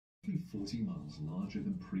roughly 40 miles larger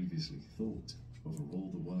than previously thought. Overall,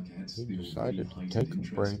 the work adds to He the decided already to heightened take a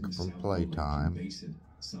interest break in the from South playtime, Basin.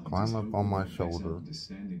 climb Scientists up hope on that my by better shoulder,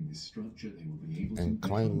 understanding this structure, they will be able and to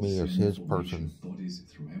claim decode me as signal his formation person. of bodies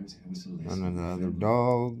throughout our celestial None of the other family.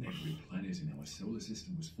 dogs Every planet in our solar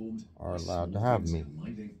system was formed are by allowed to small have things me.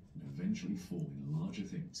 colliding and eventually forming larger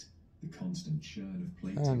things. The constant churn of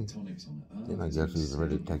plate And tectonics on Earth then I has guess been he's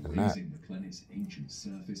ready to steadily take a nap. raising the planet's ancient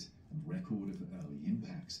surface and record of early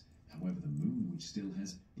impacts. However, the Moon, which still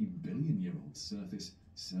has a billion-year-old surface,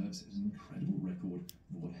 serves as an incredible record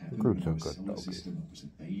of what happened when our solar system was a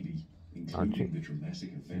baby, including the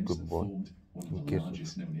dramatic events that formed one of the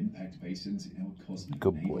largest known impact basins in our cosmic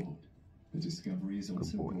neighborhood. The discovery has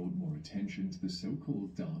also brought more attention to the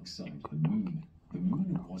so-called dark side of the Moon. The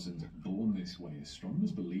Moon wasn't born this way.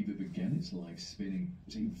 Astronomers believe it began its life spinning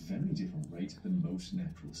at a very different rate than most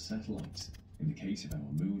natural satellites. In the case of our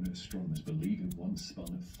Moon, astronomers believe it once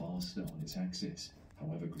spun faster on its axis.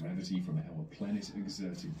 However, gravity from our planet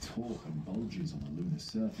exerted torque and bulges on the lunar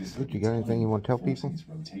surface. But you got anything you want to tell people? Its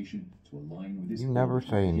rotation to align with its You never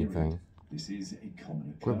say anything. period. This is a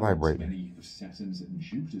common Quit occurrence. vibrating. Many of Saturn's and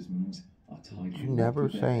Jupiter's moons are tied You never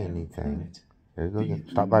to their say parent anything. planet. There you go again.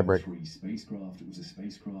 The Stop vibrating. Luna 3 spacecraft was a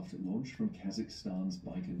spacecraft launched from Kazakhstan's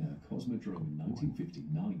Baikonur Cosmodrome in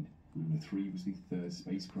 1959. Luna 3 was the third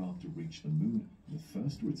spacecraft to reach the Moon, and the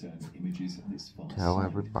first to return images of its far Tell side.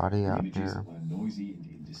 everybody out images there were noisy and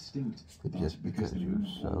indistinct, that but just because the you're Moon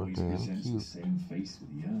so always damn presents cute, the same face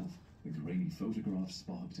with the Earth. The grainy photographs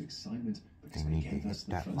sparked excitement because they they need to gave hit us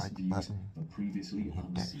the that first like views button, of a previously hit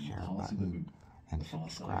that unseen share part of the button, Moon. and The far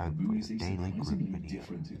side subscribe of the for Moon is a daily group surprisingly videos.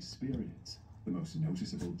 different experience. The most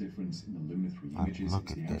noticeable difference in the Luna 3 But images look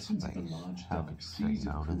is the at this absence of the face. large How dark could you say seas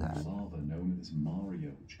no of to cooled that? lava known as Mario,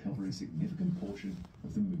 which cover a significant portion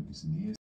of the Moon's near